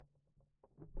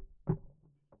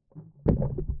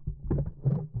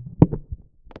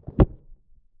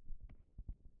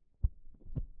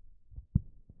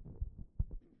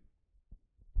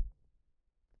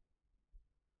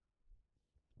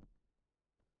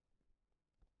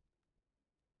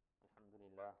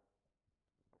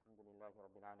لله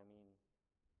رب العالمين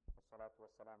والصلاة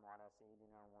والسلام على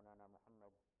سيدنا ومولانا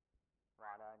محمد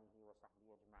وعلى آله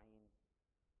وصحبه أجمعين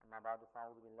أما بعد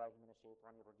فأعوذ بالله من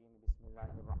الشيطان الرجيم بسم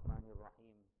الله الرحمن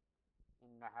الرحيم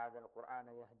إن هذا القرآن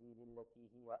يهدي للتي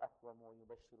هي أقوم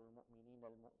ويبشر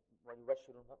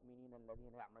المؤمنين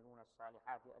الذين يعملون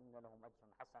الصالحات أن لهم أجرا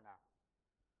حسنا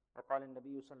وقال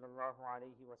النبي صلى الله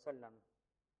عليه وسلم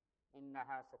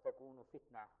إنها ستكون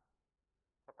فتنة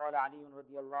فقال علي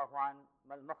رضي الله عنه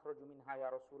ما المخرج منها يا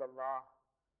رسول الله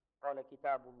قال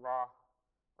كتاب الله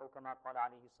أو كما قال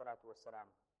عليه الصلاة والسلام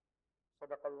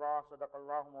صدق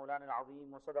الله مولانا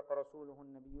العظيم وصدق رسوله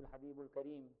النبي الحبيب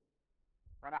الكريم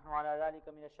ونحن على ذلك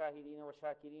من الشاهدين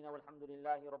والشاكرين والحمد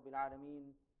لله رب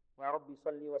العالمين يا رب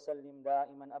صل وسلم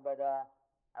دائما أبدا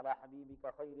على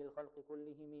حبيبك خير الخلق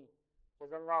كلهم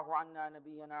جزا الله عنا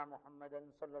نبينا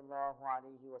محمدا صلى الله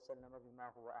عليه وسلم بما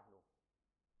هو أهله.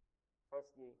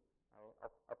 Firstly, I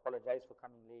apologize for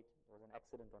coming late. There was an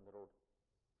accident on the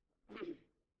road.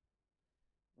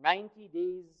 90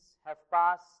 days have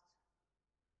passed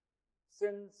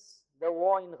since the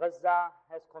war in Gaza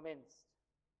has commenced.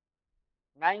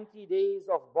 90 days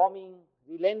of bombing,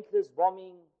 relentless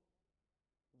bombing,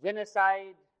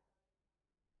 genocide,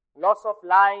 loss of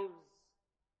lives,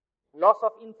 loss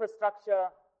of infrastructure,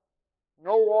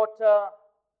 no water,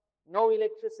 no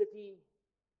electricity,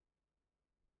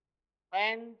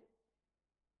 and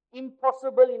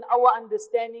impossible in our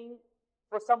understanding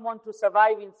for someone to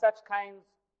survive in such kinds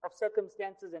of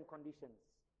circumstances and conditions.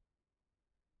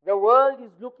 The world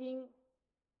is looking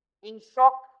in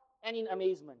shock and in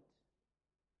amazement.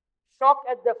 Shock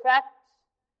at the fact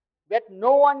that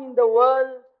no one in the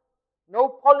world, no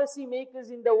policy makers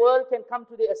in the world can come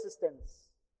to their assistance.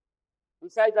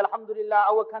 Besides, alhamdulillah,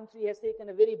 our country has taken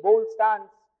a very bold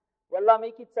stance. May Allah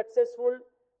make it successful,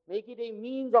 make it a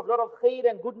means of a lot of khair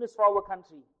and goodness for our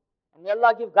country. And may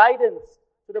Allah give guidance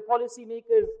to the policy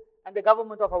makers and the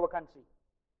government of our country.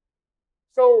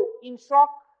 So, in shock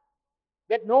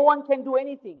that no one can do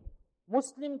anything.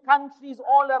 Muslim countries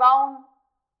all around,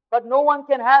 but no one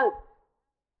can help.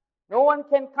 No one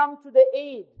can come to the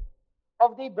aid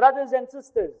of their brothers and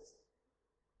sisters.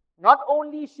 Not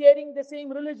only sharing the same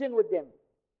religion with them,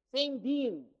 same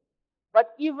deen,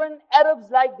 but even Arabs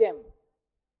like them.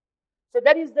 So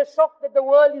that is the shock that the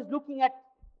world is looking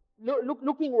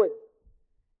with.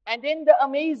 And then the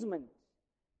amazement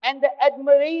and the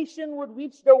admiration with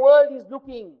which the world is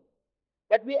looking,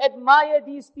 that we admire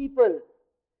these people.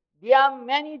 They are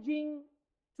managing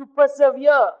to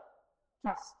persevere.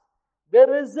 The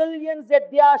resilience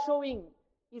that they are showing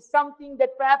is something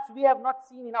that perhaps we have not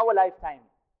seen in our lifetime.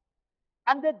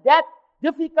 Under that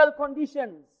difficult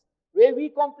conditions, where we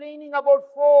complaining about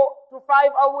 4 to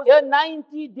 5 hours, there are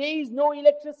 90 days, no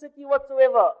electricity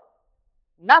whatsoever.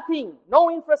 Nothing, no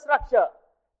infrastructure.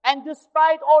 And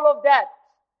despite all of that,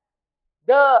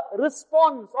 the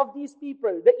response of these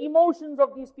people, the emotions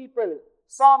of these people,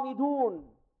 samidun.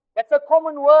 That's a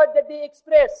common word that they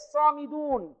express,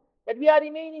 samidun. That we are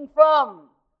remaining firm.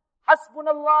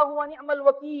 Hasbunallahu wa ni'mal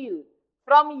wakeel.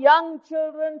 From young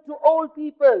children to old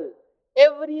people,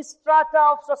 every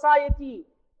strata of society,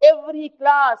 every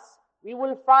class, we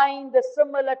will find the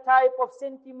similar type of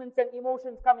sentiments and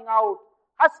emotions coming out.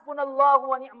 Hasbunallahu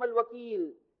wa ni'mal wakeel.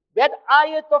 That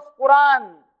ayat of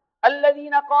Quran,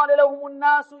 الَّذِينَ قَالَ لَهُمُ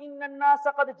النَّاسُ إِنَّ النَّاسَ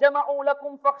قَدْ جَمَعُوا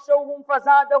لَكُمْ فَاخْشَوْهُمْ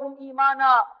فَزَادَهُمْ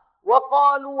إِيمَانًا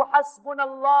وَقَالُوا حَسْبُنَا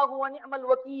اللَّهُ وَنِعْمَ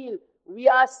الْوَكِيلُ. We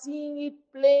are seeing it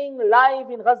playing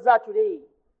live in Gaza today.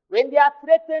 When they are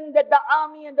threatened that the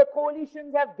army and the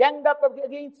coalitions have ganged up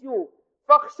against you,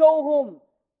 فَاخْشَوْهُمْ.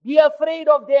 Be afraid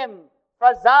of them.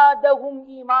 فَزَادَهُمْ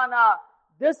إِيمَانًا.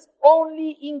 This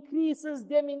only increases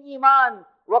them in Iman.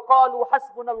 وَقَالُوا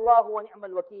حَسْبُنَا اللَّهُ وَنِعْمَ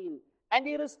الْوَكِيلُ. And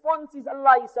the response is,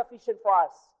 Allah is sufficient for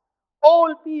us.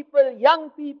 Old people, young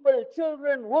people,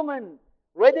 children, women,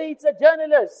 whether it's a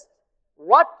journalist,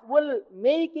 what will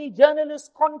make a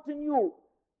journalist continue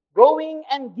going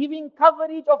and giving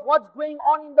coverage of what's going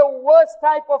on in the worst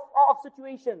type of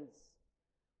situations?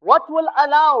 What will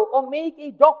allow or make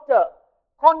a doctor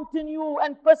continue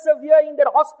and persevere in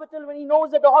their hospital when he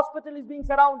knows that the hospital is being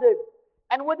surrounded,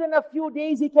 and within a few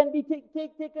days he can be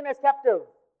taken as captive?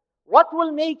 What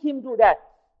will make him do that?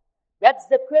 That's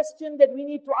the question that we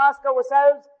need to ask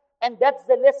ourselves, and that's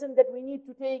the lesson that we need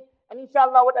to take, and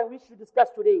inshallah what I wish to discuss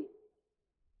today.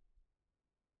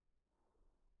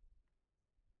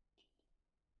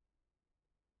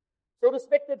 So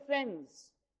respected friends,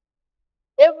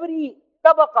 every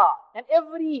tabaqa and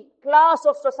every class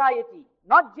of society,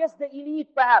 not just the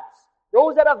elite perhaps,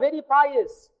 those that are very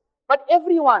pious, but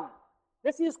everyone,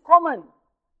 this is common.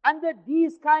 Under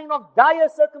these kind of dire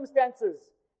circumstances,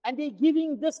 and they're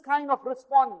giving this kind of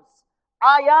response.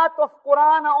 Ayat of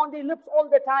Quran are on their lips all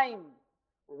the time.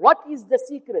 What is the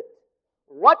secret?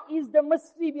 What is the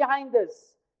mystery behind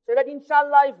this? So that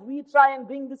inshallah, if we try and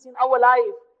bring this in our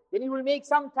life, then it will make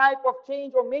some type of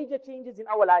change or major changes in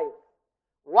our life.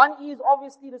 One is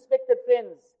obviously, respected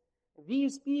friends,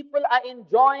 these people are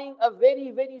enjoying a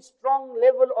very, very strong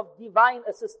level of divine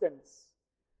assistance.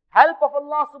 Help of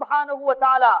Allah subhanahu wa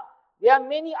ta'ala. There are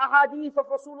many ahadith of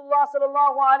Rasulullah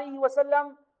sallallahu alayhi wa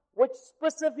sallam which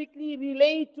specifically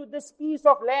relate to this piece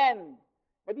of land.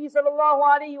 Nabi sallallahu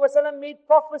alayhi wa sallam made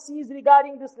prophecies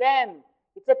regarding this land.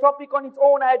 It's a topic on its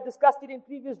own. I had discussed it in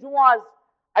previous Jumu'ahs.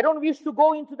 I don't wish to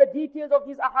go into the details of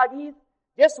these ahadith.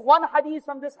 Just one hadith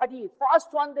from this hadith for us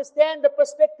to understand the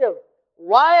perspective.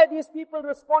 Why are these people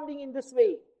responding in this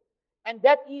way? And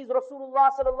that is Rasulullah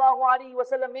sallallahu alayhi wa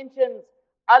sallam mentions,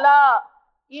 Ala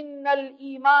innal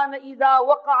iman idha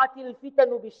waqa'atil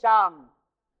fitanu bisham.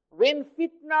 When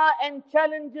fitna and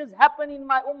challenges happen in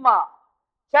my ummah,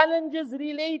 challenges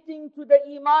relating to the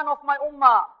iman of my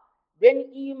ummah, then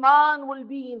iman will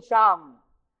be in Sham.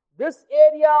 This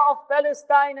area of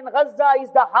Palestine and Gaza is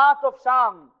the heart of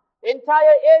Sham. The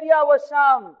entire area was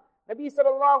Sham. Nabi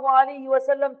sallallahu alayhi wa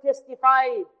sallam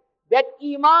testified that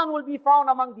iman will be found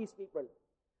among these people.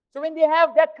 So when they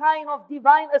have that kind of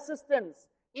divine assistance,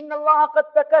 Inna Allah qad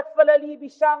takaffala li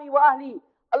bishami wa ahli,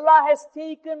 Allah has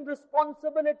taken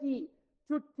responsibility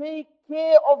to take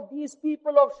care of these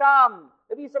people of Sham.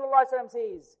 Nabi sallallahu alayhi wa sallam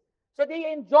says. So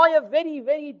they enjoy a very,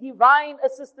 very divine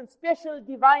assistance, special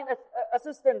divine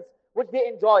assistance which they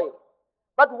enjoy.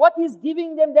 But what is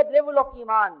giving them that level of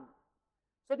iman?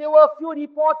 So there were a few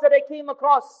reports that I came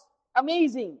across.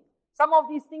 Amazing. Some of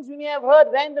these things we may have heard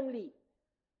randomly.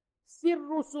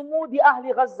 Sirru sumudi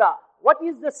ahli Gaza. What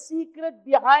is the secret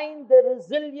behind the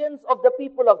resilience of the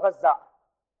people of Gaza?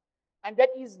 And that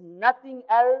is nothing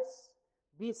else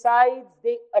besides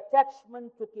the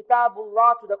attachment to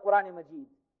Kitabullah, to the Quran Majid.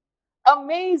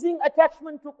 Amazing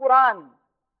attachment to Quran.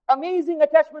 Amazing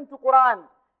attachment to Quran.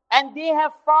 And they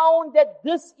have found that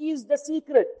this is the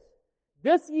secret.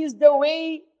 This is the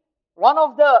way. One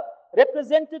of the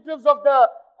representatives of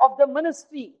the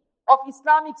Ministry of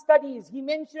Islamic Studies,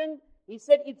 he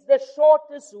said it's the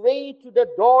shortest way to the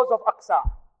doors of Aqsa.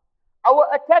 Our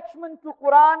attachment to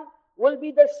Quran will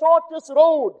be the shortest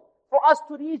road for us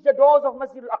to reach the doors of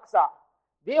Masjid al-Aqsa.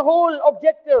 Their whole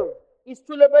objective is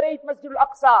to liberate Masjid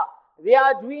al-Aqsa. They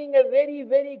are doing a very,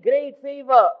 very great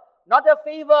favor. Not a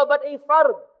favor, but a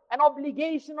fard, an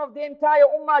obligation of the entire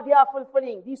ummah they are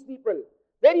fulfilling, these people.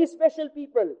 Very special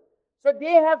people. So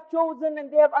they have chosen and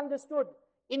they have understood.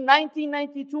 In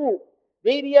 1992,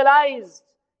 they realized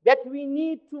that we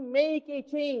need to make a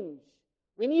change.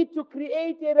 We need to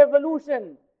create a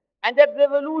revolution. And that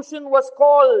revolution was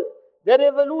called the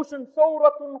revolution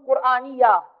Thawratun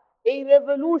Qur'aniyah, a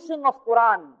revolution of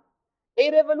Quran.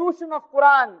 A revolution of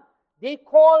Quran. They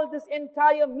called this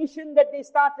entire mission that they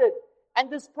started and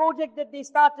this project that they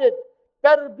started,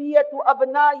 Tarbiyatu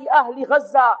Abna'i Ahli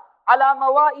Gaza ala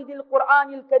Mawa'id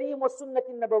al-Quran al-Kareem wa Sunnat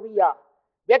al-Nabawiyah.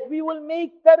 That we will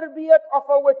make tarbiyat of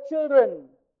our children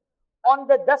on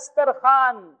the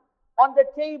dastarkhan, on the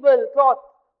tablecloth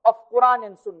of Quran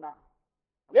and Sunnah.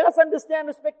 Let us understand,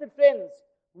 respected friends,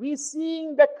 we're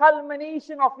seeing the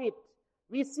culmination of it.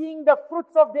 We're seeing the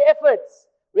fruits of the efforts,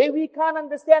 where we can't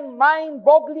understand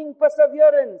mind-boggling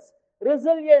perseverance,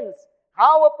 resilience,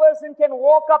 how a person can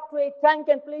walk up to a tank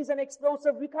and place an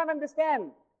explosive. We can't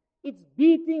understand. It's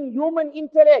beating human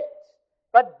intellect.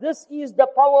 But this is the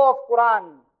power of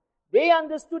Quran. They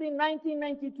understood in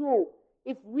 1992,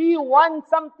 if we want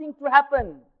something to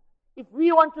happen, if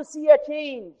we want to see a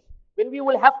change, then we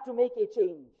will have to make a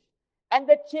change. And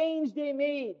the change they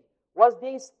made was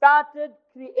they started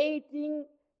creating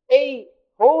a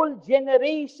whole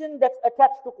generation that's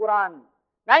attached to Quran.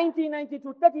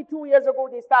 1992, 32 years ago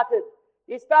they started.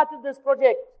 They started this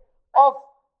project of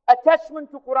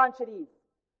attachment to Quran Sharif.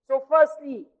 So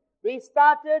firstly, they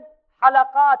started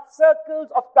halaqat, circles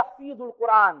of tahfidul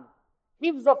Quran,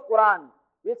 hifz of Quran.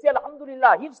 We'll say,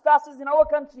 alhamdulillah, hifz classes in our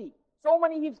country. So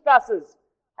many hifz classes.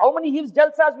 How many hifz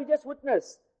jalsas we just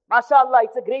witnessed? MashaAllah,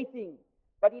 it's a great thing.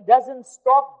 But it doesn't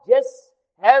stop just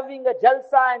having a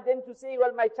jalsa and then to say,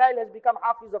 well, my child has become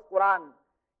hafiz of Quran.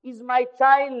 Is my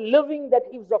child living that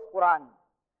hifz of Quran?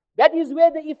 That is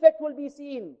where the effect will be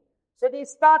seen. So they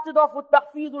started off with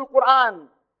tahfidul Quran,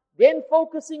 then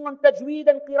focusing on tajweed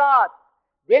and qiraat,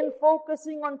 then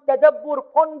focusing on tadabbur,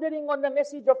 pondering on the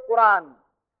message of Quran,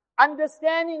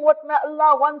 understanding what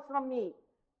Allah wants from me,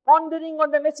 pondering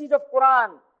on the message of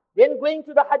Quran, then going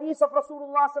to the hadith of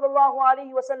Rasulullah sallallahu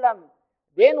alaihi wasallam.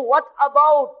 Then what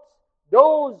about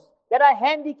those that are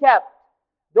handicapped,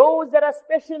 those that are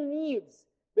special needs.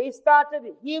 They started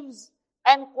hifz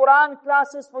and Quran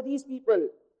classes for these people.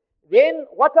 Then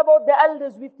what about the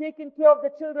elders? We've taken care of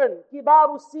the children,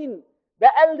 kibaru sin, the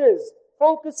elders,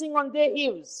 focusing on their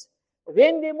hifz.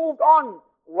 Then they moved on.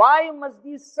 Why must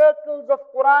these circles of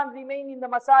Quran remain in the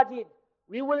masajid?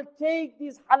 We will take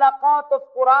these halaqat of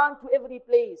Quran to every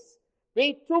place.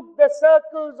 They took the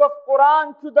circles of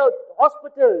Quran to the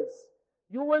hospitals.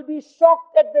 You will be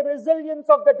shocked at the resilience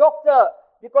of the doctor,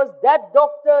 because that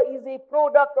doctor is a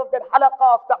product of that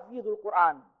halaqah of tahfidul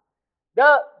Quran.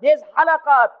 There's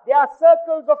halaqat, there are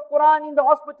circles of Quran in the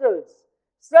hospitals,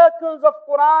 circles of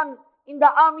Quran in the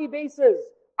army bases,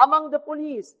 among the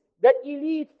police. The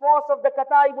elite force of the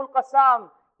Kataibul Qasam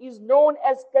is known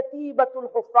as Katibatul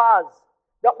Huffaz.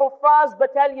 The Huffaz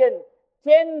battalion,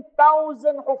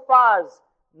 10,000 Huffaz.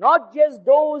 Not just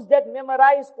those that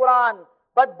memorize Quran,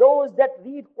 but those that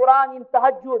read Quran in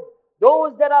tahajjud.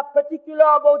 Those that are particular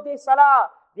about their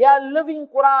salah. They are living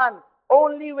Quran.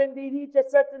 Only when they reach a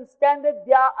certain standard,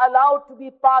 they are allowed to be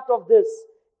part of this.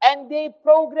 And they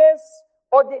progress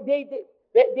or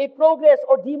they progress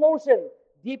or demotion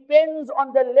depends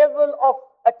on the level of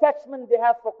attachment they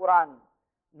have for Quran.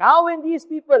 Now when these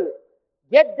people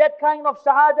get that kind of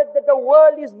shahadat that the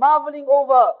world is marveling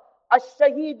over,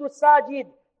 Ash-Shaheedu Sajid,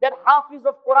 that Hafiz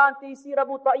of Quran, Taysir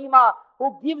Abu Ta'ima,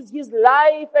 who gives his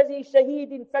life as a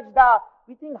shaheed in sajda,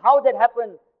 we think how that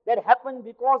happened. That happened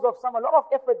because of a lot of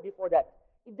effort before that.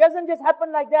 It doesn't just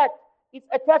happen like that. It's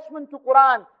attachment to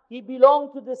Quran. He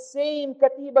belonged to the same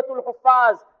Katibatul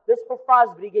Huffaz, this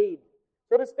Huffaz brigade.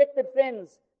 So respected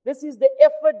friends, this is the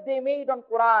effort they made on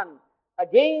Quran.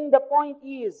 Again, the point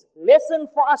is, lesson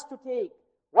for us to take.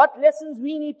 What lessons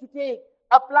we need to take?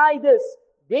 Apply this.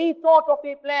 They thought of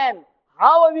a plan.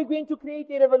 How are we going to create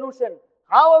a revolution?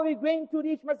 How are we going to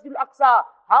reach Masjid al-Aqsa?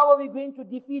 How are we going to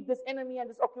defeat this enemy and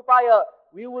this occupier?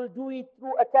 We will do it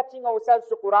through attaching ourselves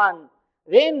to Quran.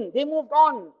 Then they moved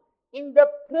on. In the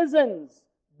prisons,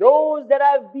 those that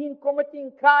have been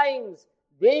committing crimes,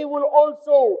 they will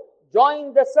also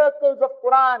join the circles of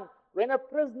Quran. When a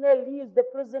prisoner leaves the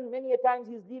prison, many a times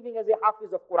he's leaving as a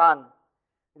hafiz of Quran.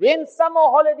 Then summer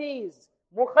holidays,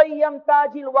 Mukhayyam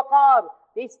Tajil Waqar,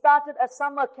 they started a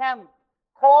summer camp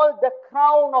called the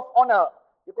Crown of Honor,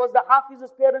 because the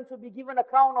Hafiz's parents will be given a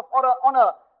crown of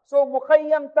honor. So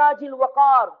Mukhayyam Tajil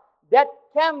Waqar, that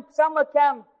camp, summer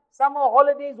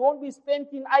holidays won't be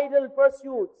spent in idle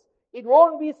pursuits. It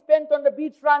won't be spent on the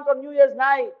beachfront on New Year's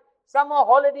night. Summer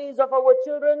holidays of our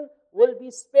children will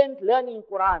be spent learning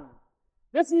Quran.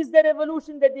 This is the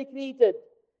revolution that they created.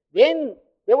 Then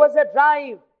there was a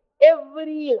drive.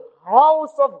 Every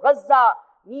house of Gaza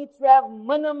needs to have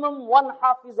minimum one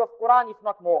hafiz of Quran, if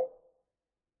not more.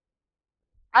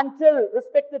 Until,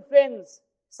 respected friends,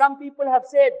 some people have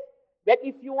said that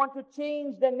if you want to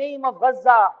change the name of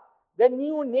Gaza, the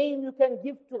new name you can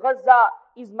give to Gaza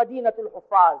is Madinatul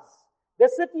Huffaz, the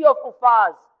city of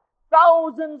Huffaz.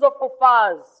 Thousands of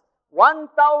Huffaz,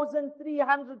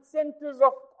 1,300 centers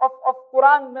of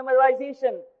Quran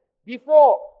memorization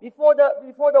before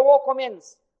the war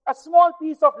commenced. A small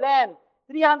piece of land,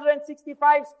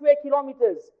 365 square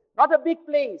kilometers, not a big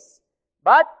place,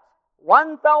 but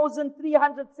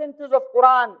 1,300 centers of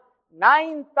Quran,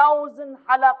 9,000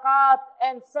 halaqat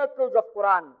and circles of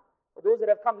Quran. For those that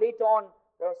have come later on,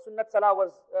 the Sunnat Salah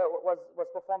was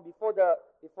performed before the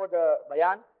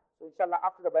Bayan. So inshallah,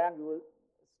 after the Bayan, we will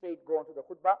straight go on to the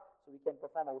khutbah, so we can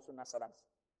perform our Sunnah Salahs.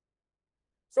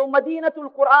 So Madinatul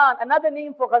Quran, another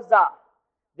name for Gaza.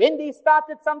 Then they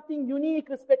started something unique,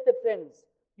 respected friends.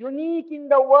 Unique in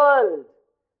the world.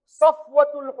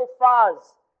 Safwatul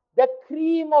Huffaz, the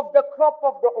cream of the crop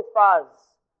of the Huffaz.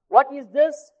 What is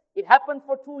this? It happened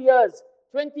for 2 years,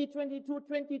 2022,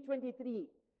 2023.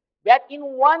 That in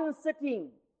one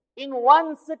sitting,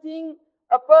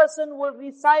 a person will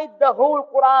recite the whole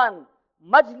Quran.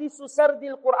 Majlisu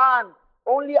Sardil Quran,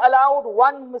 only allowed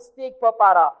one mistake per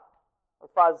para.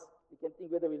 Huffaz, you can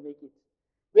think whether we'll make it.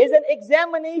 There's an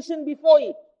examination before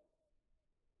it.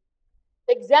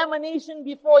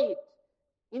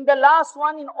 In the last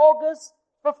one in August,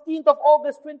 15th of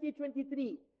August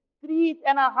 2023,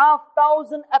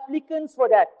 3,500 applicants for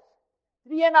that.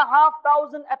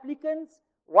 3,500 applicants,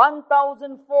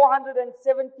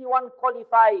 1,471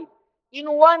 qualified.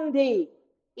 In one day,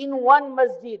 in one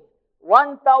masjid,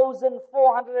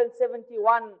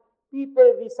 1,471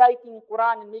 people reciting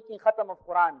Quran and making khatam of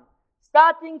Quran.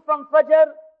 Starting from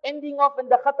Fajr, ending off when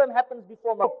the khatam happens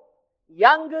before Maghrib.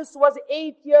 Youngest was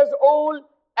 8 years old,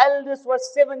 eldest was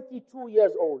 72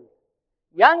 years old.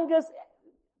 Youngest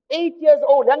 8 years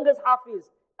old, youngest Hafiz.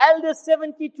 Eldest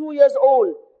 72 years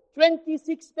old.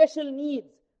 26 special needs,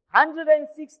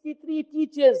 163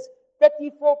 teachers,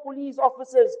 34 police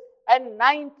officers, and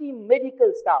 90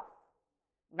 medical staff.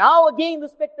 Now again,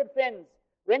 respected friends,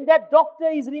 when that doctor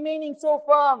is remaining so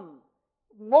firm,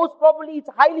 most probably it's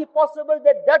highly possible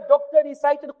that that doctor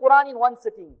recited Quran in one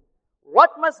sitting.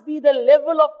 What must be the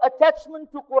level of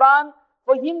attachment to Quran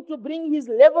for him to bring his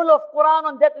level of Quran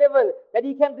on that level, that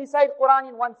he can recite Quran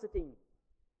in one sitting?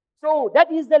 So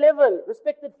that is the level,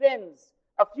 respected friends.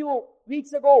 A few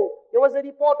weeks ago, there was a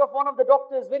report of one of the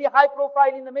doctors, very high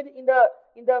profile in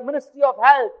the Ministry of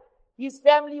Health. His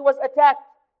family was attacked.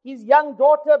 His young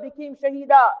daughter became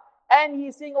Shahida. And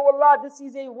he's saying, oh Allah, this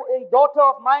is a daughter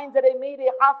of mine that I made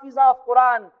a Hafiza of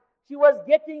Quran. She was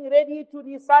getting ready to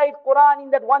recite Quran in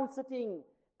that one sitting.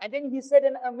 And then he said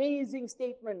an amazing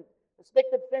statement.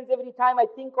 Respected friends, every time I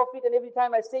think of it and every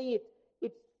time I say it,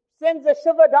 it sends a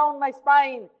shiver down my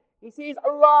spine. He says,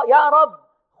 Allah, Ya Rabb,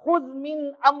 خُذْ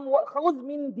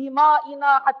مِن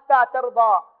دِمَائِنَا حَتَّى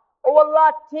تَرْضَى. Oh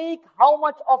Allah, take how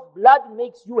much of blood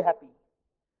makes you happy.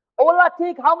 Oh Allah,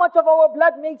 take how much of our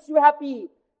blood makes you happy.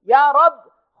 Ya Rabb,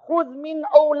 خُذْ مِنْ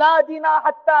أَوْلَادِنَا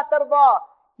حَتَّى تَرْضَى.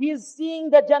 He is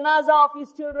seeing the janazah of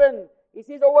his children. He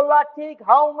says, oh Allah, take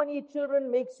how many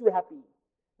children makes you happy.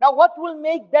 Now what will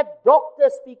make that doctor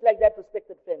speak like that,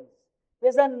 respected friends?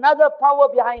 There's another power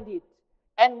behind it.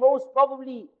 And most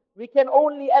probably, we can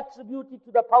only attribute it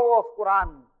to the power of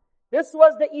Quran. This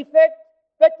was the effect,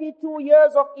 32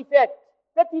 years of effect.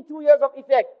 32 years of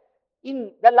effect.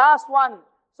 In the last one,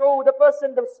 so the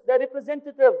person, the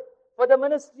representative for the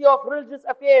Ministry of Religious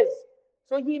Affairs,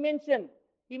 so he mentioned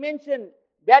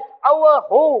that our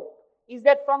hope is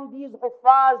that from these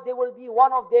Huffaz, there will be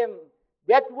one of them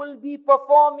that will be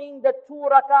performing the 2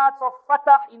 rakats of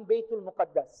Fatah in Baytul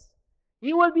Muqaddas.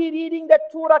 He will be reading the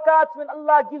 2 rakats when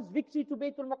Allah gives victory to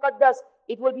Baytul Muqaddas.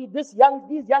 It will be these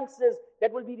youngsters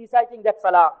that will be reciting that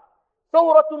salah.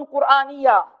 Thawratun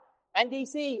Qur'aniyah. And they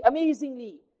say,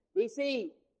 amazingly, they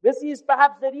say, this is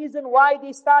perhaps the reason why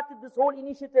they started this whole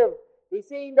initiative. They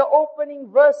say in the opening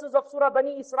verses of Surah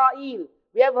Bani Israel,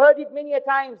 we have heard it many a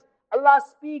times, Allah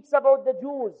speaks about the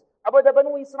Jews, about the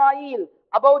Banu Israel,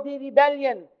 about the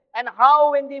rebellion, and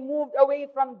how when they moved away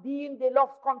from Deen, they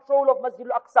lost control of Masjid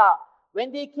al-Aqsa.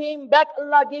 When they came back,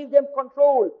 Allah gave them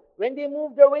control. When they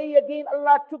moved away again,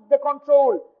 Allah took the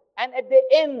control. And at the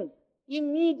end,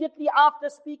 immediately after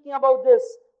speaking about this,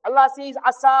 Allah says,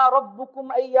 Asa rabbukum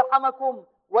ayyahamakum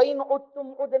wa in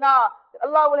uttum udna.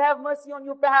 Allah will have mercy on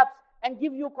you perhaps and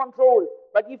give you control.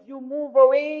 But if you move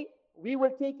away, we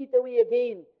will take it away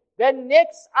again. The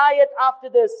next ayat after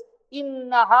this,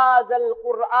 Inna hadhal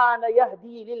Qur'ana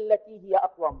yahdi lillati hiya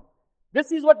aqwam.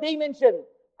 This is what they mentioned.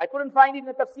 I couldn't find it in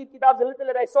the tafsir kitabs, a little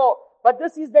that I saw. But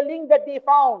this is the link that they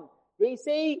found. They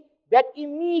say that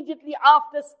immediately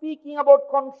after speaking about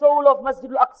control of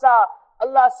Masjid al-Aqsa,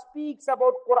 Allah speaks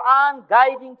about Quran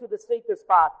guiding to the straightest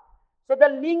path. So the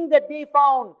link that they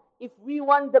found, if we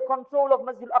want the control of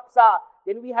Masjid al-Aqsa,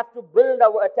 then we have to build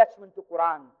our attachment to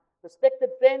Quran. Respected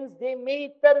friends, they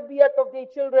made tarbiyat of their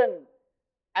children.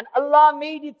 And Allah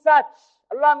made it such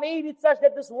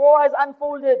that this war has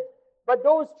unfolded. But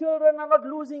those children are not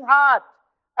losing heart.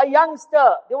 A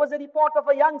youngster, there was a report of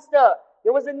a youngster.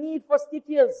 There was a need for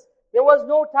stitches. There was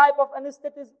no type of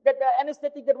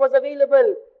anesthetic that was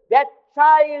available. That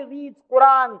child reads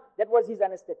Quran. That was his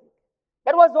anesthetic.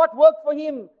 That was what worked for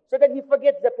him, so that he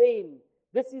forgets the pain.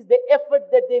 This is the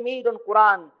effort that they made on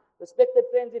Quran. Respected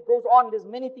friends, it goes on. There's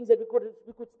many things that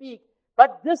we could speak.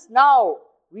 But this now,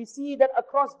 we see that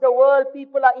across the world,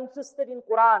 people are interested in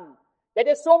Quran. There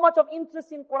is so much of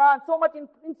interest in Quran, so much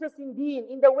interest in Deen,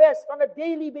 in the West, on a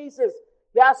daily basis.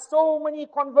 There are so many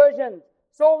conversions,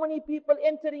 so many people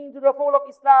entering into the fold of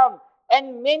Islam.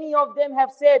 And many of them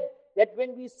have said that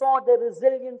when we saw the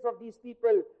resilience of these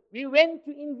people, we went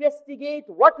to investigate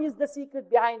what is the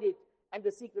secret behind it. And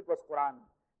the secret was Quran.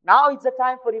 Now it's a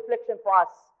time for reflection for us.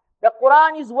 The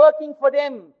Quran is working for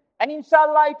them. And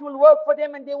inshallah it will work for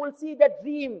them, and they will see that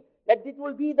dream, that it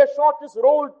will be the shortest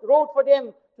road for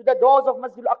them to the doors of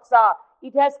Masjid al-Aqsa.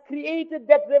 It has created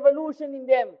that revolution in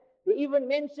them. They even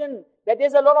mentioned that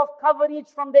there's a lot of coverage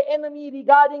from the enemy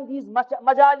regarding these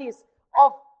majalis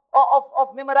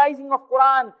of memorizing of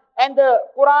Quran and the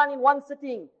Quran in one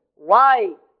sitting.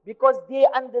 Why? Because they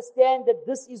understand that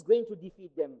this is going to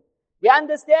defeat them. They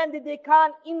understand that they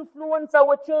can't influence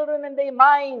our children and their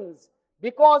minds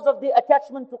because of the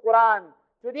attachment to Quran.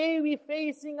 Today we're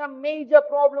facing a major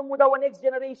problem with our next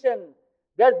generation.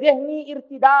 The dhihni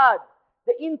irtidad,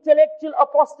 the intellectual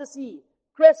apostasy,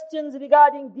 questions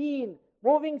regarding deen,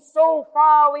 moving so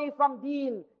far away from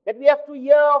deen that we have to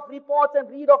hear of reports and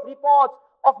read of reports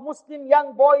of Muslim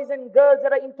young boys and girls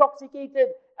that are intoxicated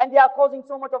and they are causing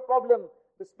so much of problem.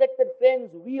 Respected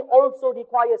friends, we also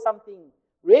require something.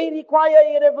 We require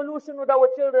a revolution with our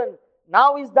children.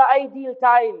 Now is the ideal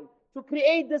time to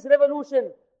create this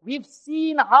revolution. We've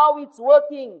seen how it's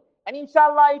working, and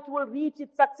inshallah it will reach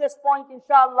its success point,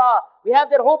 inshallah. We have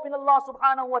that hope in Allah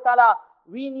subhanahu wa ta'ala.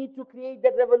 We need to create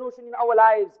that revolution in our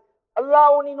lives. Allah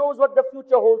only knows what the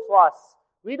future holds for us.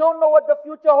 We don't know what the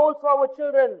future holds for our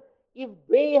children. If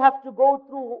they have to go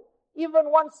through even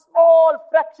one small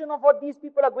fraction of what these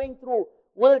people are going through,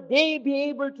 will they be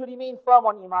able to remain firm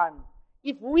on Iman?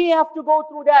 If we have to go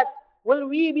through that, will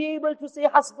we be able to say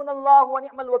Hasbunallah wa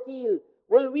ni'mal wakeel?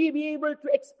 Will we be able to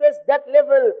express that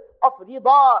level of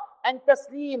rida and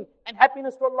taslim and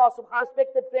happiness to Allah subhanahu wa ta'ala?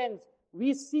 Respected friends,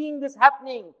 we're seeing this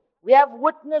happening. We have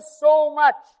witnessed so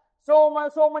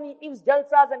many ifs,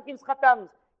 jalsas and ifs khatams.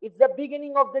 It's the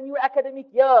beginning of the new academic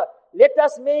year. Let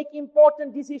us make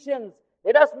important decisions.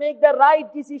 Let us make the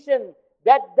right decision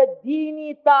that the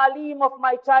deeni ta'aleem of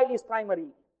my child is primary.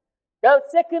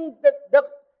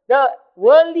 The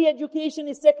worldly education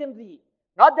is secondary.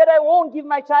 Not that I won't give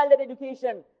my child that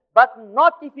education, but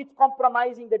not if it's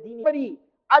compromising the deeni.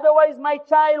 Otherwise, my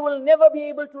child will never be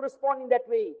able to respond in that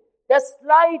way. The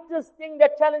slightest thing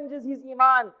that challenges his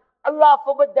iman, Allah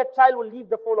forbid that child will leave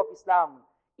the fold of Islam.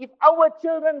 If our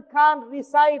children can't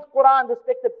recite Quran,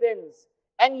 respected friends,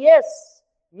 and yes,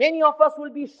 many of us will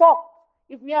be shocked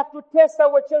if we have to test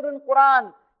our children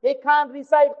Quran. They can't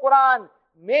recite Quran.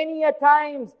 Many a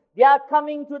times they are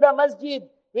coming to the masjid,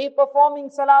 they performing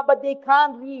salah, but they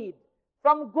can't read.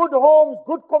 From good homes,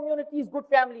 good communities, good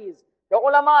families. The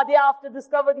ulama thereafter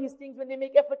discover these things when they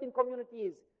make effort in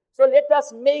communities. So let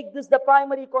us make this the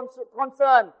primary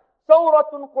concern.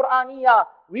 Sawratun Qur'aniyah.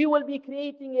 We will be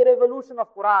creating a revolution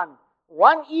of Quran.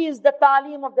 One is the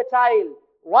ta'aleem of the child.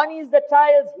 One is the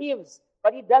child's hifz.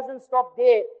 But it doesn't stop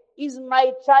there. Is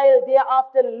my child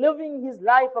thereafter living his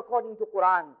life according to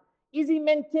Quran? Is he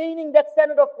maintaining that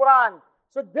standard of Quran?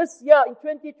 So this year, in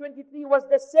 2023, was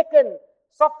the second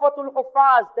Safwatul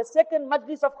Huffaz, the second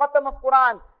Majlis of Khatam of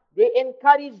Quran. They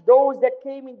encouraged those that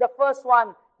came in the first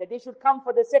one, that they should come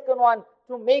for the second one,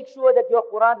 to make sure that your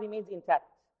Quran remains intact.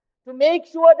 To make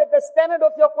sure that the standard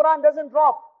of your Quran doesn't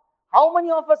drop. How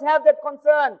many of us have that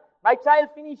concern? My child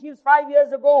finished his 5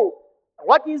 years ago.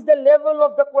 What is the level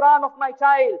of the Quran of my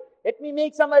child? Let me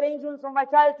make some arrangements for my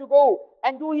child to go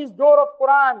and do his door of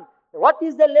Quran. What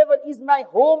is the level? Is my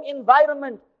home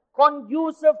environment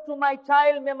conducive to my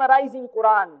child memorizing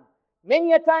Quran?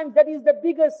 Many a times that is the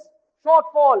biggest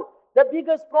shortfall, the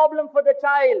biggest problem for the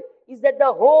child is that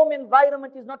the home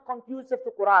environment is not conducive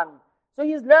to Quran. So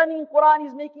he's learning Quran,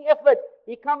 he's making effort.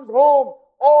 He comes home,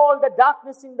 all the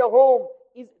darkness in the home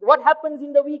is what happens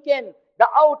in the weekend, the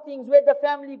outings where the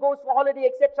family goes for holiday,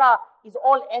 etc., is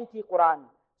all anti-Quran.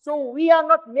 So we are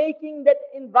not making that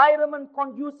environment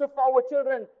conducive for our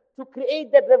children to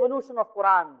create that revolution of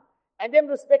Quran. And then,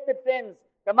 respected friends,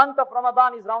 the month of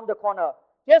Ramadan is round the corner.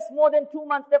 Just more than 2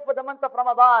 months left for the month of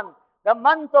Ramadan, the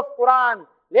month of Quran.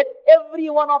 Let every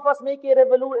one of us make a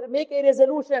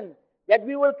resolution that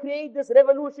we will create this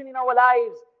revolution in our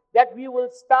lives, that we will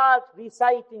start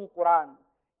reciting Quran.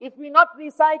 If we're not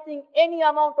reciting any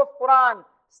amount of Quran,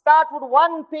 start with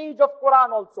 1 page of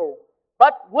Quran also.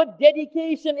 But with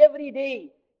dedication every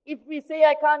day. If we say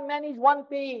I can't manage 1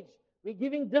 page, we're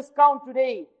giving discount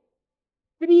today.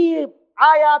 3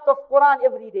 ayat of Quran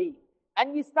every day.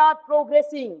 And we start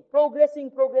progressing.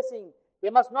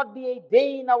 There must not be a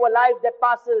day in our life that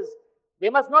passes. There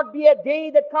must not be a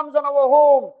day that comes on our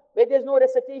home where there's no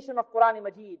recitation of Quran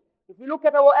Majid. If you look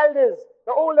at our elders,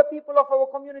 the older people of our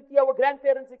community, our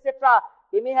grandparents, etc.,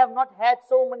 they may have not had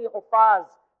so many huffaz,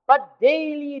 but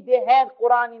daily they had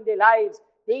Quran in their lives.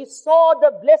 They saw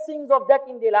the blessings of that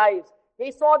in their lives.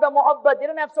 They saw the muhabbat. They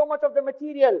didn't have so much of the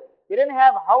material. They didn't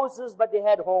have houses, but they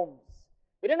had homes.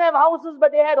 They didn't have houses,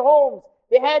 but they had homes.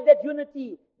 They had that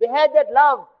unity. They had that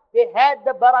love. They had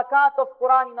the barakat of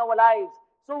Quran in our lives.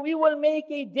 So we will make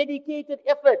a dedicated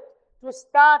effort to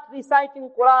start reciting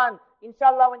Quran.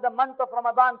 Inshallah, when the month of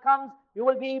Ramadan comes, we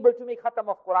will be able to make khatam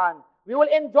of Quran. We will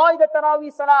enjoy the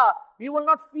Taraweeh Salah. We will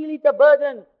not feel it a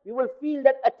burden. We will feel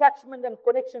that attachment and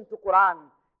connection to Quran.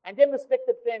 And then,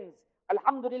 respected friends,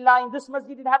 Alhamdulillah, in this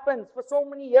masjid it happens for so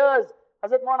many years.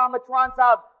 Hazrat Maulana Ahmad Chauhan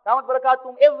Sahab, Rahmat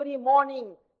Barakatum, every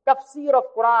morning, tafsir of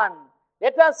Quran.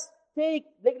 Let us take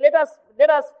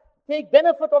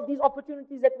benefit of these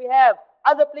opportunities that we have.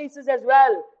 Other places as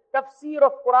well, tafsir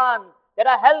of Quran that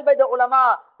are held by the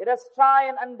ulama. Let us try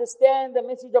and understand the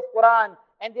message of Quran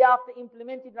and thereafter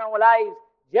implement it in our lives.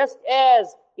 just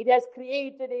as it has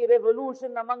created a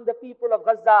revolution among the people of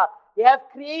Gaza. They have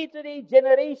created a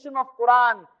generation of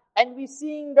Quran, and we're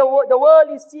seeing the world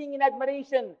is seeing in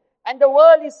admiration, and the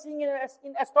world is seeing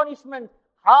in astonishment.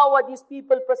 How are these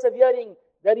people persevering?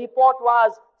 The report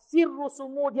was, Sirru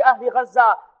Sumudi Ahli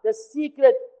Gaza, the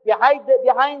secret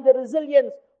behind the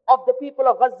resilience of the people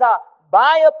of Gaza,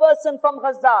 by a person from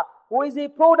Gaza, who is a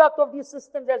product of these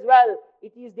systems as well.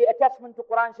 It is the attachment to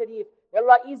Quran Sharif. May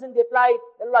Allah ease in their plight.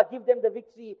 May Allah give them the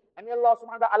victory. And may Allah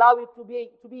subhanahu wa ta'ala allow it to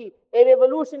be a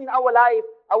revolution in our life,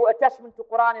 our attachment to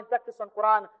Quran and practice on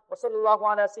Quran. Wa sallallahu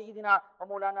ala sayyidina wa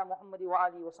maulana Muhammadi wa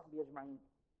alihi wa sahbihi ajma'in.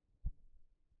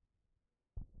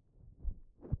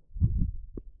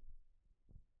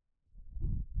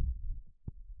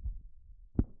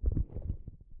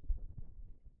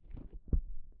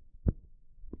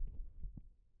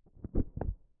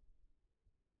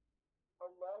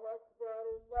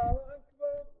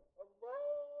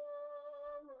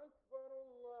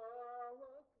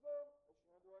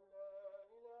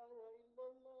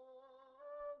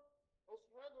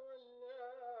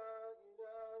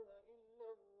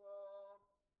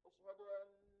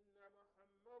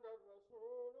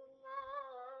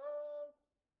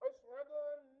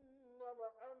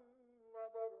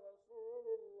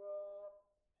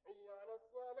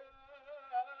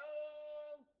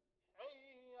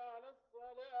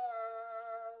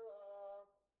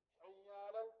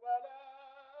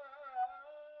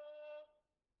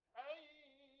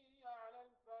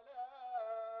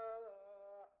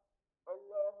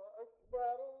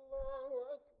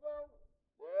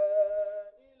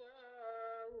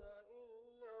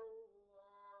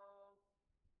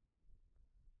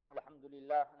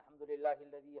 الحمد لله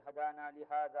الذي هدانا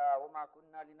لهذا وما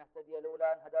كنا لنهتدي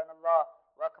لولا أن هدانا الله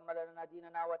وأكمل لنا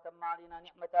ديننا وتم علينا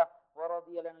نعمته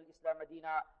ورضي لنا الإسلام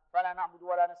دينا فلا نعبد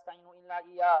ولا نستعين إلا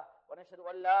إياه ونشهد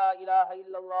أن لا إله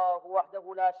إلا الله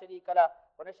وحده لا شريك له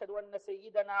ونشهد أن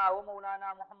سيدنا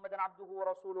ومولانا محمدا عبده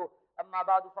ورسوله أما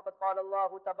بعد فقد قال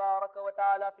الله تبارك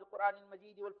وتعالى في القرآن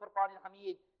المجيد والفرقان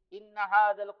الحميد إن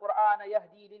هذا القرآن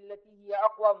يهدي للتي هي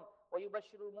أقوم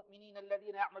ويبشر المؤمنين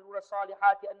الذين يعملون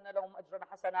الصالحات أن لهم أجرا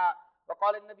حسنا.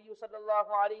 وقال النبي صلى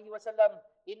الله عليه وسلم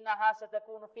إنها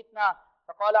ستكون فتنة.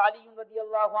 فقال علي رضي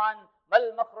الله عنه ما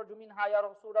المخرج منها يا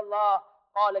رسول الله؟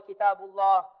 قال كتاب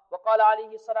الله. وقال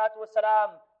عليه الصلاة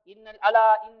والسلام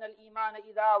إن الإيمان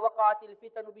إذا وقعت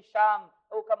الفتن بالشام،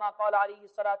 أو كما قال عليه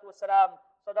الصلاة والسلام.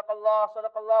 صدق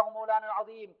الله مولانا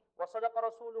العظيم، وصدق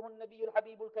رسوله النبي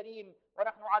الحبيب الكريم،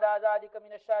 ونحن على ذلك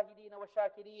من الشاهدين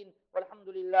والشاكرين، والحمد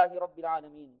لله رب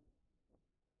العالمين.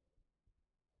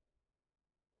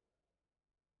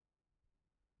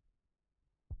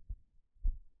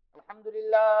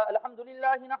 الحمد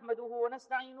لله نحمده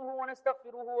ونستعينه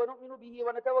ونستغفره ونؤمن به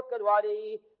ونتوكل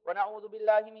عليه، ونعوذ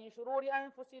بالله من شرور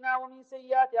أنفسنا ومن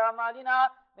سيئات أعمالنا،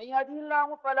 من يهده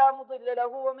الله فلا مضل له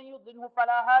ومن يضلله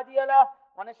فلا هادي له،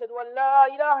 ونشهد أن لا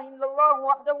إله إلا الله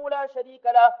وحده لا شريك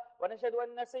له، ونشهد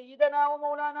أن سيدنا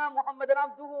ومولانا محمدا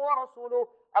عبده ورسوله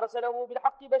أرسله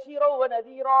بالحق بشيرا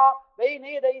ونذيرا بين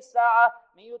يدي الساعة.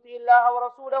 من يطع الله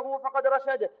ورسوله فقد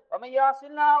رشد، ومن يعص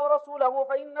الله ورسوله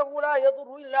فإنه لا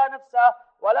يضر إلا نفسه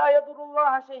ولا يضر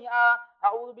الله شيئا.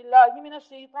 أعوذ بالله من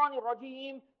الشيطان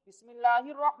الرجيم. بسم الله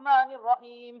الرحمن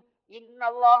الرحيم. إن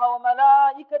الله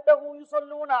وملائكته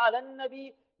يصلون على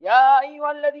النبي يا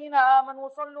أيها الذين آمنوا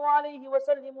صلوا عليه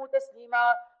وسلموا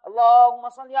تسليما. اللهم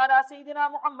صل على سيدنا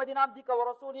محمد عبدك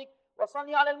ورسولك،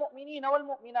 وصل على المؤمنين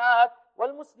والمؤمنات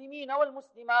والمسلمين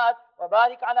والمسلمات،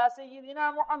 وبارك على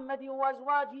سيدنا محمد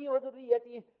وأزواجه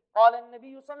وذريته. قال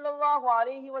النبي صلى الله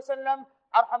عليه وسلم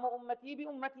أرحم أمتي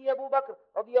بأمتي أبو بكر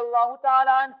رضي الله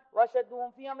تعالى عنه،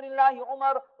 وأشدهم في أمر الله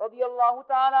عمر رضي الله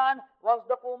تعالى عنه،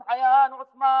 وأصدقهم حياء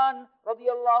عثمان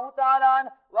رضي الله تعالى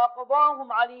عنه،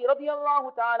 وأقضاهم علي رضي الله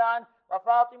تعالى عنه،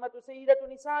 وفاطمة سيدة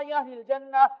نساء أهل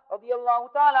الجنة رضي الله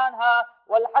تعالى عنها،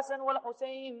 والحسن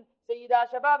والحسين سيدا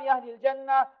شباب أهل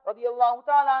الجنة رضي الله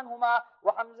تعالى عنهما،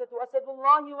 وحمزة أسد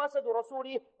الله وأسد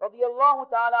رسوله رضي الله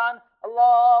تعالى عنه.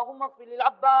 اللهم اغفر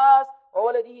للعباس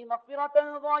وولده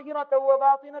مغفرة ظاهرة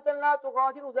وباطنة لا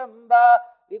تغادر ذنبا،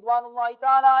 رضوان الله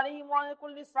تعالى عليهم وعلى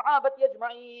كل الصحابة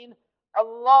أجمعين.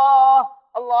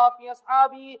 الله في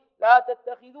أصحابي لا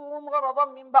تتخذوهم غرضا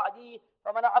من بعدي،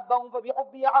 فمن أحبهم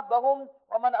فبحبي أحبهم،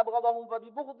 ومن أبغضهم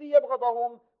فببغضي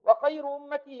أبغضهم، وخير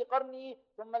أمتي قرني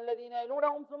ثم الذين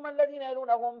يلونهم ثم الذين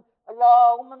يلونهم.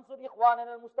 اللهم انصر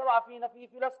إخواننا المستضعفين في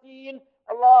فلسطين،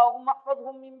 اللهم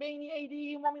احفظهم من بين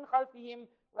أيديهم ومن خلفهم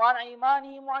وعن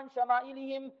أيمانهم وعن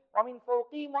شمائلهم ومن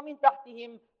فوقهم ومن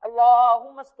تحتهم.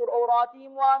 اللهم استر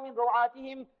عوراتهم وآمن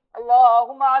روعاتهم.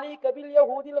 اللهم عليك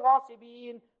باليهود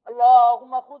الغاصبين،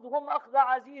 اللهم خذهم أخذ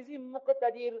عزيز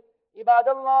مقتدر. عباد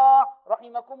الله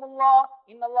رحمكم الله،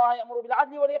 إن الله يأمر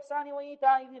بالعدل والإحسان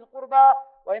وإيتاء ذي القربى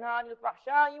وينهى عن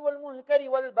الفحشاء والمنكر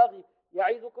والبغي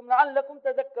يعظكم لعلكم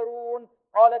تذكرون.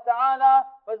 قال تعالى: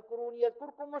 فاذكروني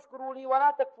يذكركم واشكروا لي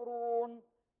ولا تكفرون.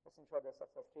 Let's ensure the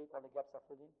steps are straight, all the gaps are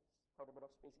filled in. For the bit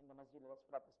of space in the masjid, let's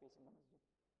fill up the space in the masjid.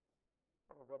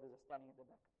 Our brothers are standing at the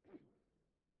back. Space in the masjid.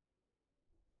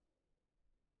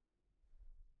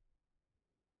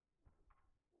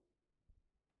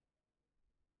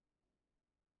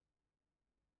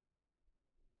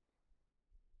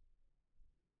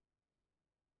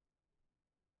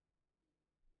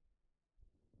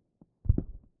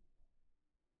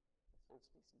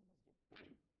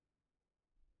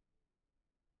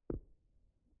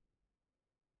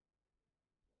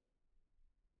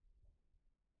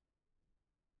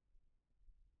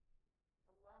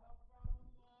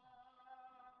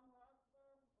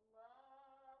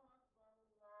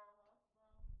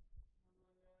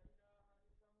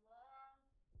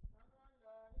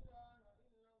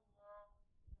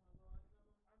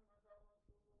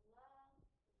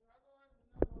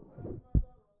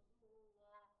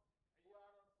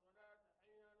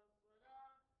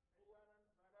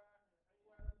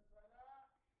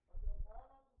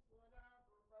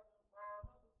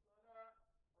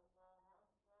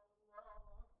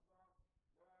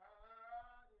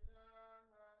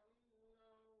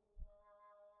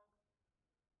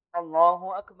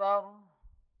 الله أكبر.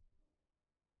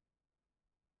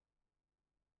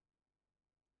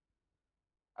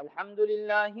 الحمد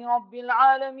لله رب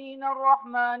العالمين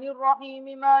الرحمن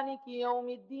الرحيم مالك يوم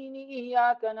الدين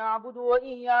إياك نعبد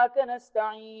وإياك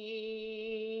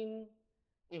نستعين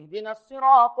اهدنا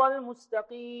الصراط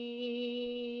المستقيم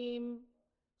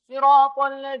صراط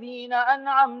الذين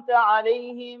أنعمت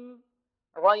عليهم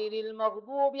غير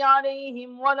المغضوب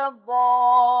عليهم ولا الضالين.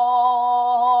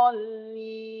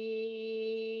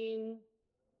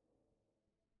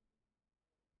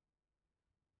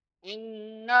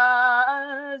 إنا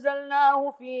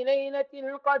أنزلناه في ليلة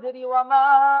القدر وما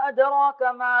أدراك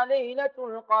ما ليلة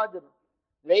القدر.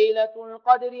 ليلة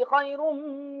القدر خير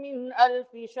من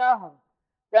 1000 شهر.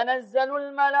 تنزل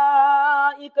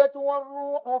الملائكة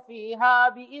والروح فيها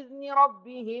بإذن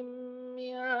ربهم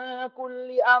من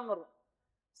كل أمر.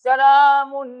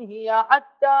 سلام هي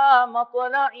حتى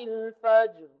مطلع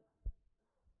الفجر.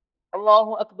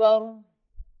 الله أكبر.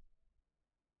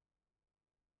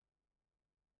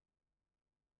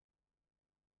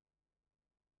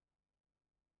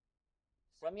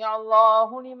 سمع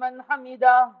الله لمن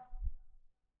حمده.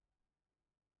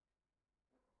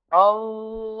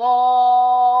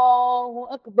 الله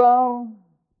أكبر.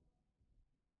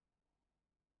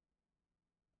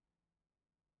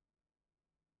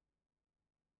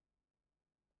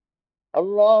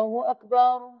 الله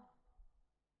أكبر.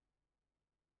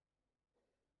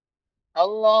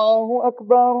 الله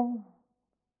أكبر.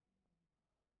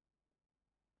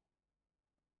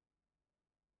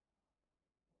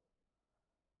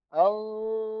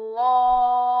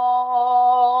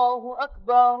 الله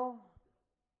أكبر.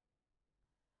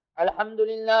 الحمد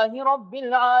لله رب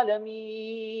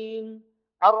العالمين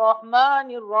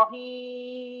الرحمن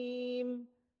الرحيم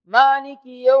مالك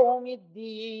يوم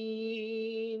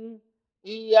الدين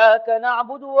إياك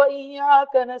نعبد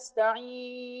وإياك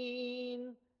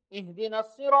نستعين اهدنا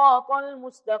الصراط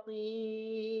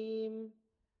المستقيم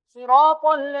صراط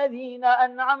الذين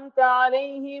أنعمت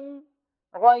عليهم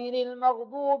غير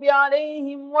المغضوب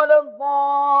عليهم ولا الضالين.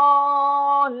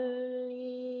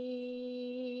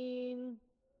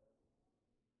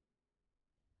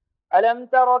 ألم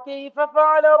تر كيف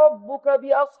فعل ربك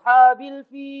بأصحاب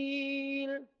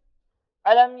الفيل؟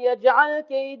 ألم يجعل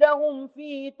كيدهم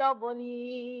في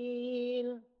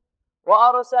تضليل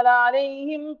وأرسل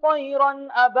عليهم طيرا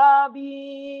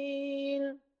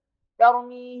أبابيل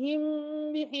ترميهم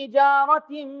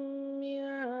بحجارة من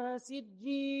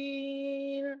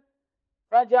سجيل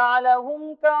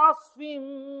فجعلهم كعصف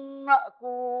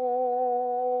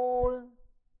مأكول.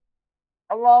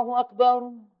 الله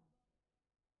أكبر.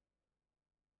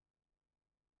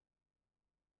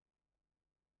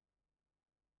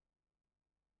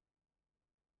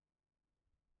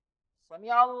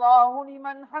 سمع الله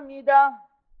لمن حمده.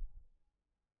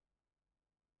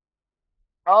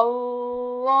 الله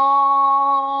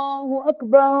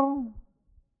أكبر.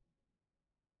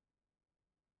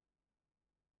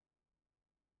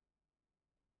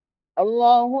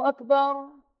 الله أكبر.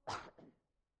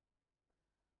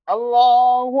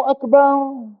 الله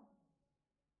أكبر.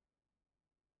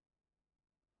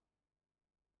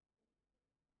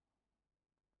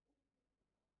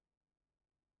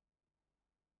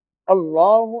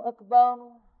 الله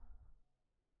أكبر.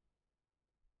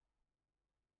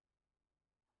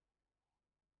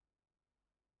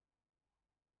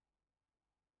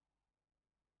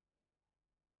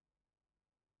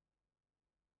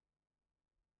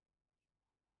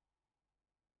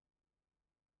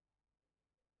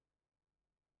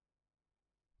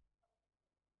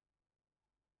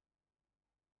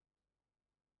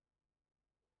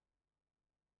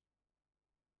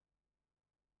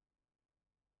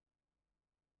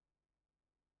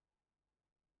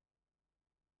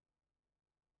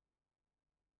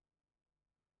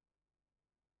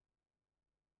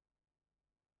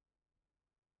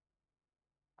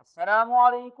 السلام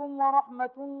عليكم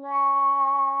ورحمة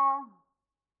الله.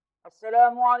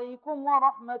 السلام عليكم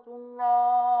ورحمة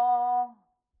الله.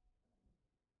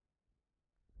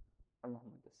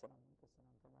 اللهم انت السلام وانت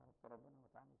السلام تبارك ربنا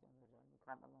وتعالى في امر جل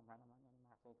الاكرام. اللهم اعلم اننا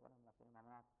ما اعطيت ولا نعطي ما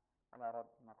منعت ولا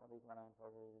رد ما قضيت ولا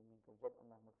ينفع منك الجد.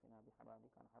 اللهم اكفنا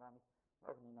بحلالك عن حرامك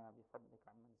واغننا بفضلك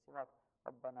عمن سواك.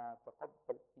 ربنا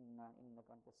تقبل منا انك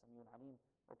انت السميع العليم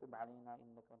وتب علينا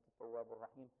انك انت التواب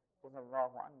الرحيم. جزا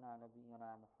الله عنا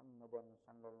نبينا محمدا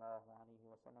صلى الله عليه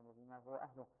وسلم بما هو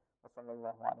اهله. وصلى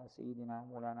الله على سيدنا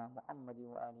مولانا محمد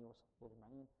واله وصحبه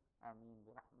اجمعين. امين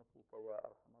برحمتك يا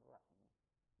ارحم